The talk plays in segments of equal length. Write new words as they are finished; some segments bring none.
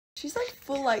She's like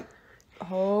full like,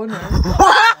 oh no.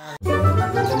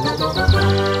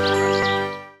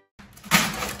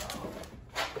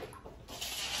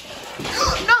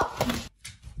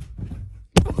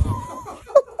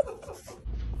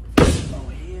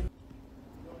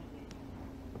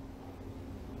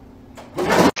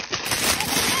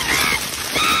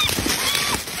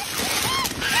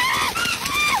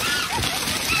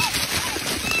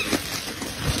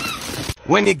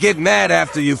 When you get mad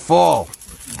after you fall.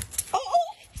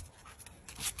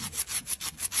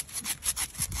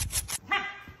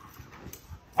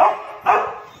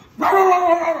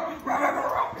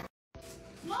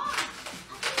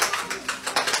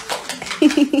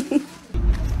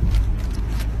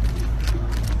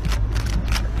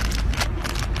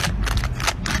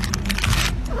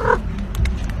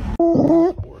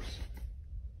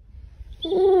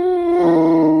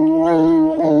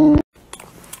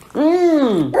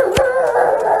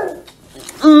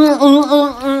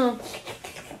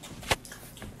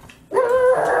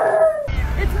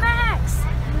 It's Max!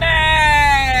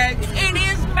 Max! It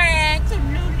is Max!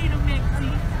 Hello, little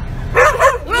Maxie.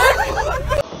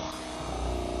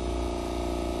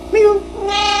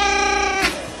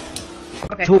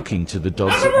 Okay. Talking to the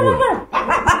dogs at work.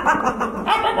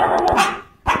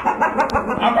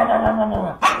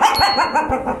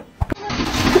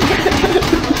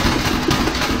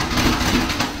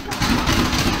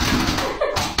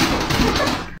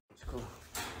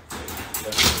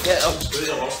 Get up.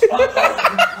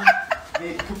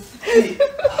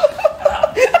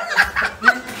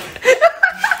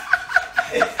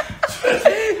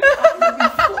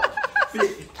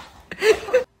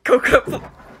 Coco,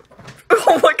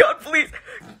 oh my god, please.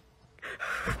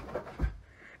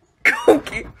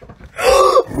 Cokie.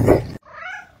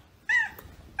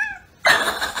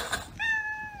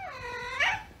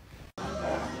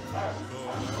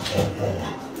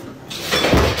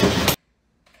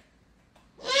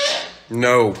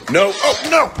 No. No. Oh,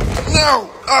 no. No.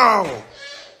 Oh.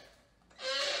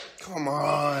 Come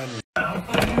on.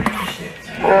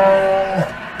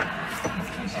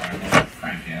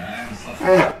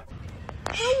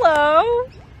 Hello.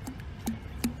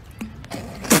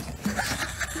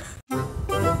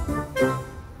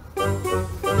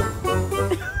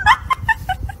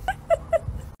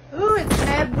 Ooh, it's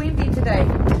mad windy today.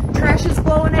 Trash is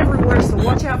blowing everywhere, so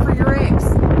watch out for your ex.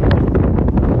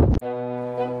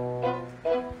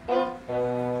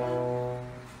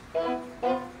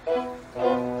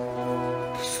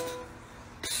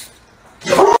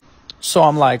 So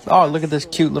I'm like, oh, look at this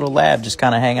cute little lad just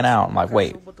kind of hanging out. I'm like,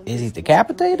 wait, is he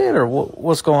decapitated or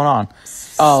what's going on?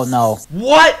 Oh, no.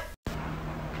 What?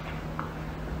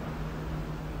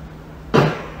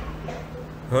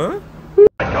 Huh?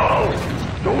 No,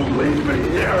 don't leave me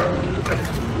here.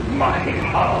 My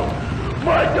house,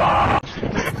 my dog.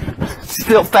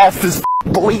 Still fast as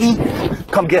boy.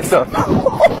 Come get some.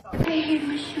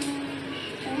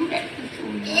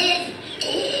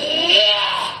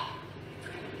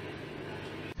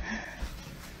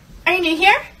 Are you new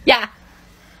here? Yeah.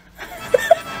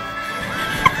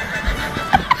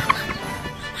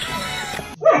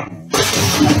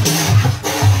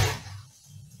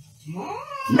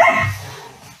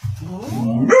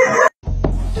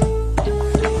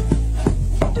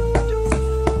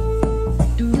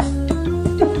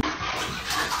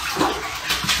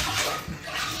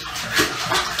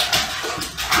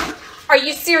 Are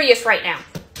you serious right now?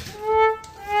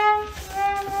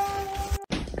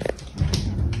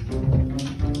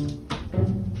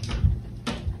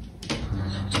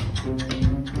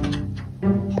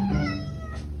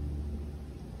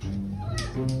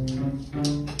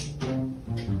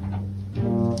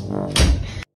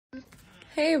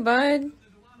 Hey, bud.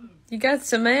 You got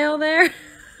some mail there?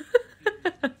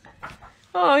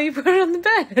 Oh, you put it on the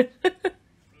bed.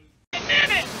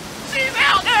 Damn it! She's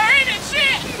out there in it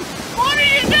shit! What are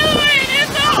you doing?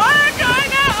 It's a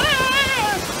hurricane out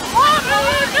there! What are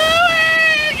you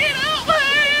doing? Get out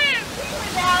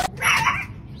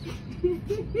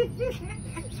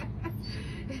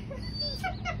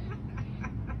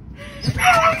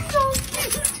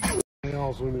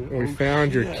there! We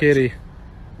found your kitty.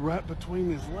 Right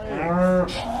between his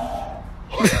legs.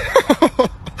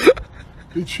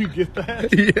 Did you get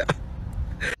that? Yeah.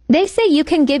 They say you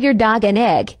can give your dog an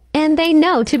egg, and they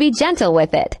know to be gentle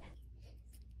with it.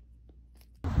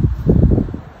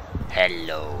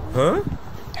 Hello. Huh?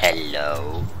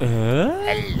 Hello.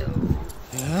 Hello.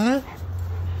 Huh?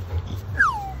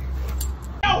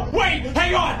 No, wait,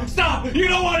 hang on, stop, you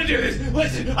don't want to do this.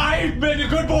 Listen, I've been a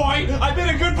good boy. I've been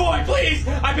a good boy, please.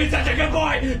 I've been such a good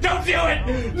boy. Don't do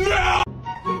it. No!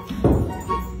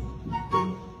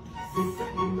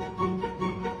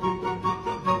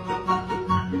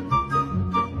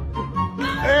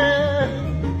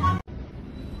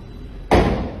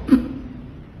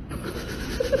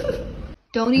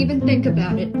 Don't even think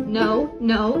about it. No,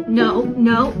 no, no,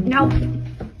 no, no.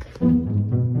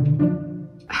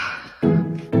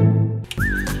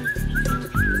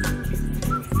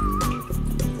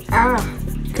 Ah,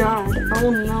 God. Oh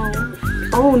no.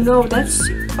 Oh no, that's,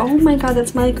 oh my God,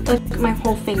 that's my, like my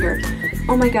whole finger.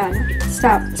 Oh my God.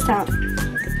 Stop, stop.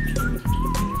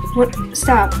 What?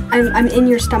 Stop. I'm in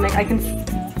your stomach. I can,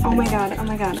 oh my God, oh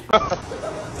my God.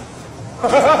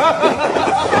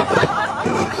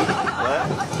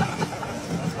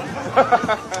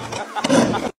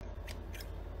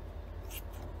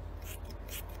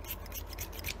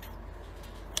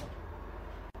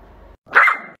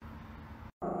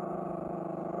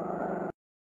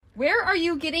 Where are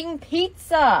you getting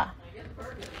pizza?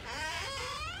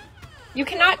 You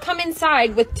cannot come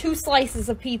inside with 2 slices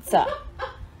of pizza.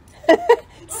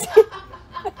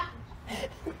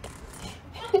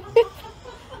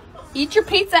 Eat your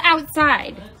pizza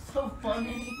outside. So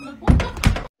funny.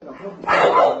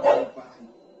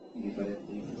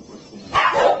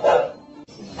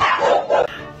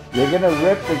 You're gonna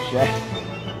rip the Shaggy.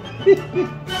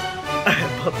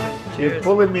 You're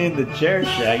pulling me in the chair,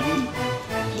 Shaggy.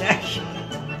 Shaggy.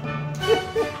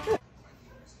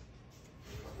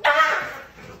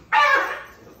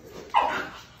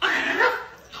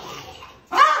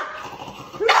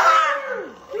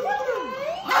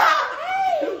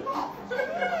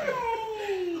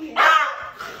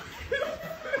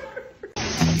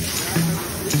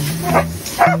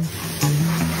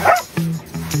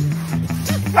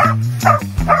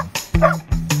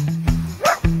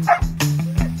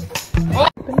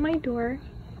 Open my door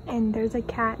and there's a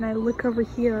cat and I look over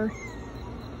here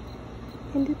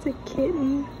and it's a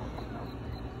kitten.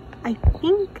 I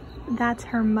think that's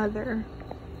her mother.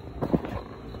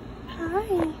 Hi.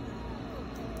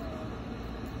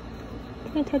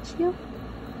 Can I touch you?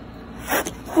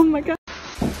 Oh my God.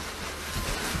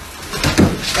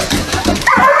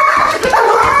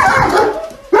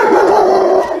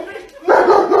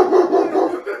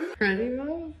 Ready,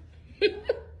 Mom?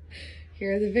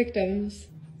 Here are the victims.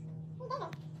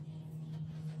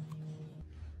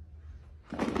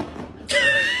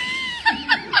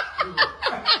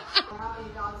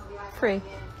 Free.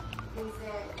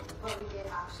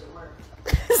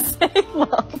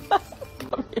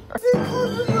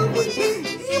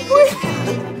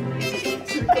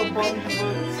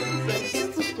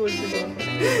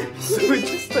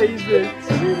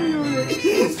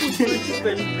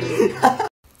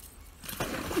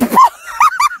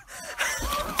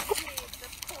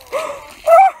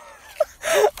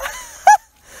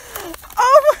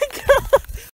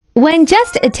 When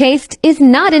just a taste is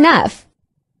not enough.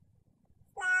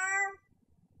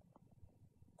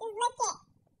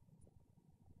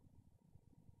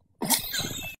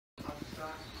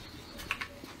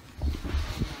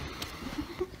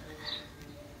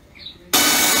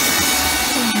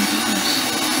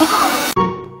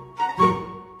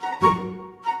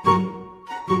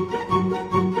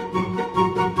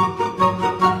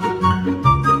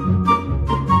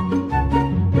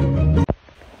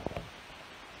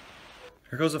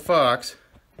 Here goes a fox.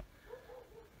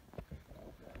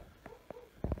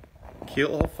 Cute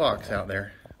little fox out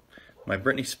there. My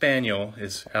Brittany Spaniel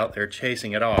is out there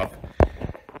chasing it off.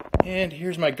 And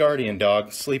here's my guardian dog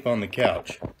asleep on the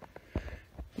couch.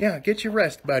 Yeah, get your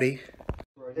rest, buddy.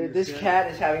 Dude, this cat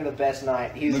is having the best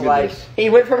night. He's like, he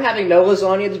went from having no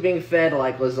lasagna to being fed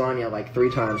like lasagna like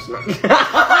 3 times.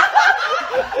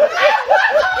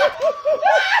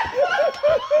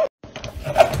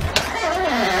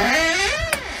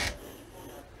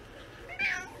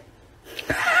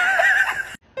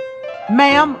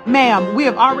 Ma'am, we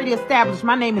have already established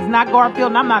my name is not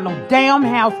Garfield and I'm not no damn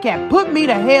house cat. Put me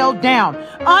the hell down.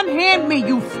 Unhand me,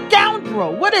 you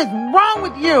scoundrel. What is wrong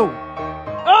with you?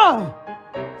 Ugh.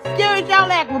 Scary as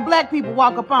y'all act when black people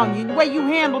walk up on you, the way you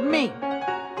handled me.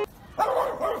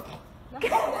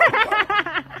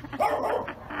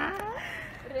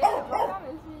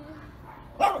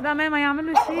 Dame, Miami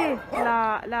Lucy.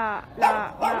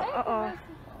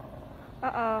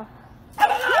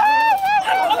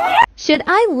 Should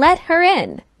I let her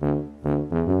in?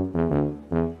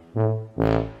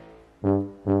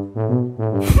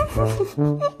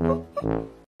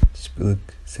 Çıpılık,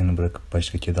 seni bırakıp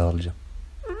başka kedi alacağım.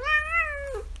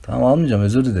 Tamam, almayacağım,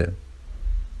 özür dilerim.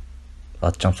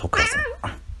 Atacağım sokağa seni.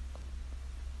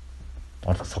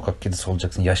 Artık sokak kedisi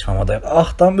olacaksın, yaş mama da yap.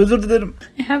 Ah, tamam, özür dilerim.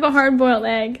 I have a hard-boiled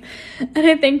egg, and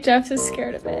I think Jeff is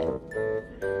scared of it.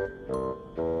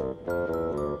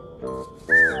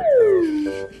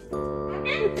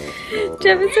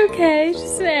 Jeff, it's okay, it's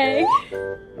just an egg.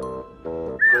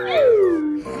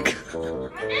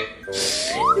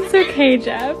 It's It's okay,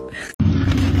 Jeff.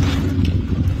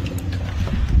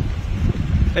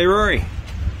 Hey, Rory.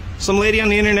 Some lady on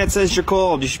the internet says you're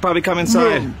cold. You should probably come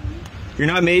inside. No. You're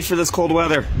not made for this cold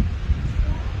weather.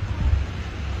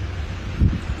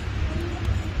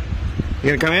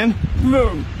 You gonna come in?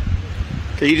 No.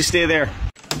 Okay, you just stay there.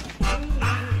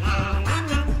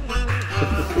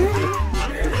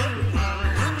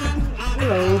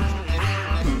 Hello.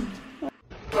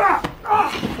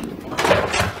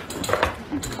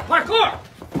 Parkour!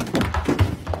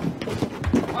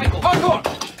 Michael, parkour!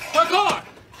 Parkour!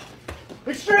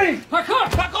 Extreme! Parkour!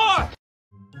 Parkour!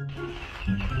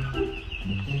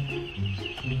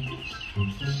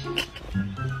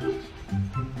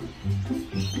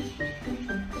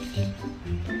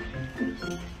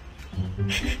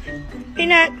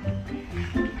 Peanut.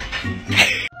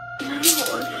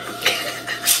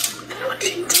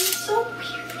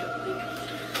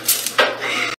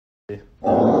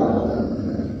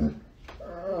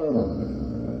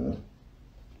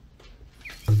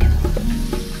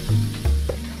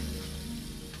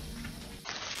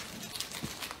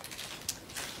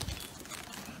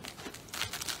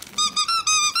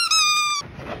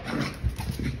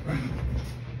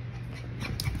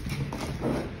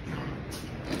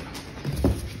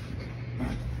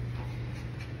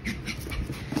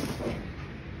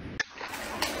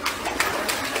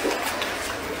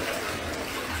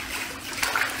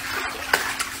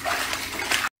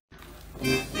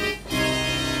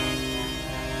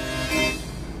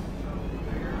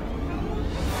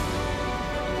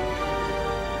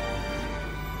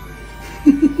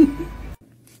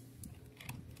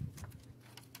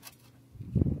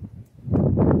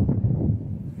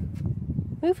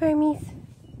 Move, Hermes.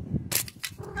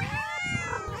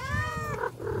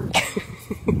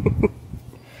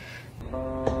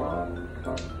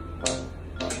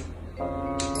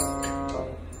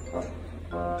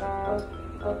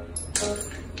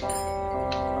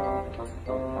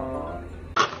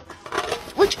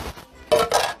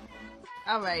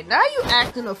 Alright, now you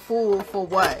acting a fool for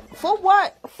what? For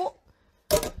what? For...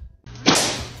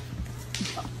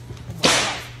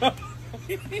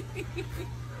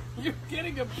 You're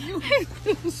getting abused.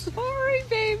 I'm sorry,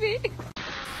 baby.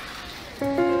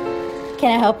 Can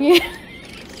I help you?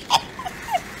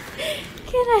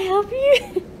 Can I help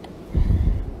you?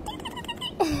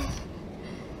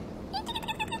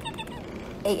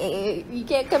 Hey, you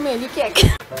can't come in. You can't come.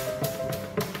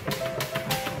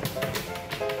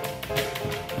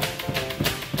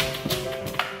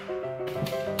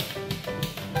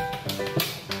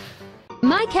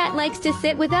 My cat likes to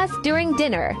sit with us during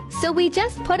dinner, so we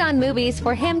just put on movies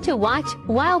for him to watch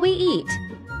while we eat.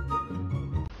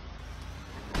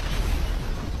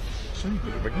 So you've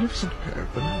got a magnificent pair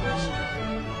of bananas.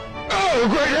 Oh,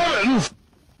 great heavens!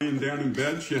 Laying down in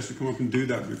bed, she has to come up and do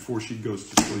that before she goes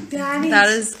to sleep. That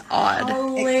is odd.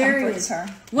 Hilarious. Her.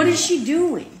 What is she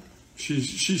doing?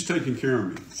 She's taking care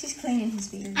of me. She's cleaning his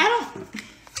beard. I don't...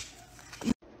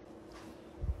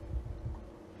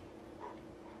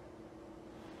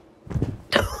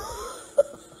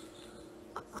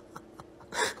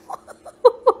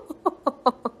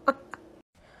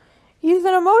 He's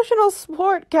an emotional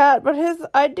support cat, but his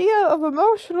idea of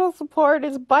emotional support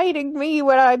is biting me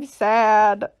when I'm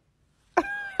sad.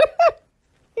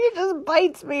 He just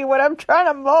bites me when I'm trying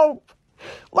to mope.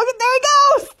 Look at, there he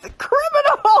goes! The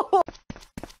criminal!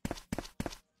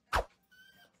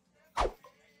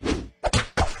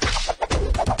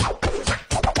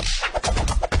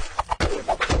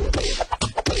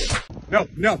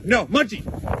 No, Munchie!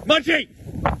 Munchie!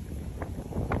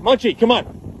 Munchie, come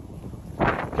on.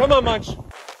 Come on, Munch.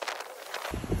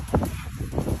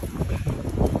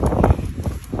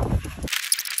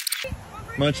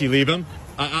 Munchie, leave him.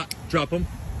 Drop him.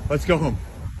 Let's go home.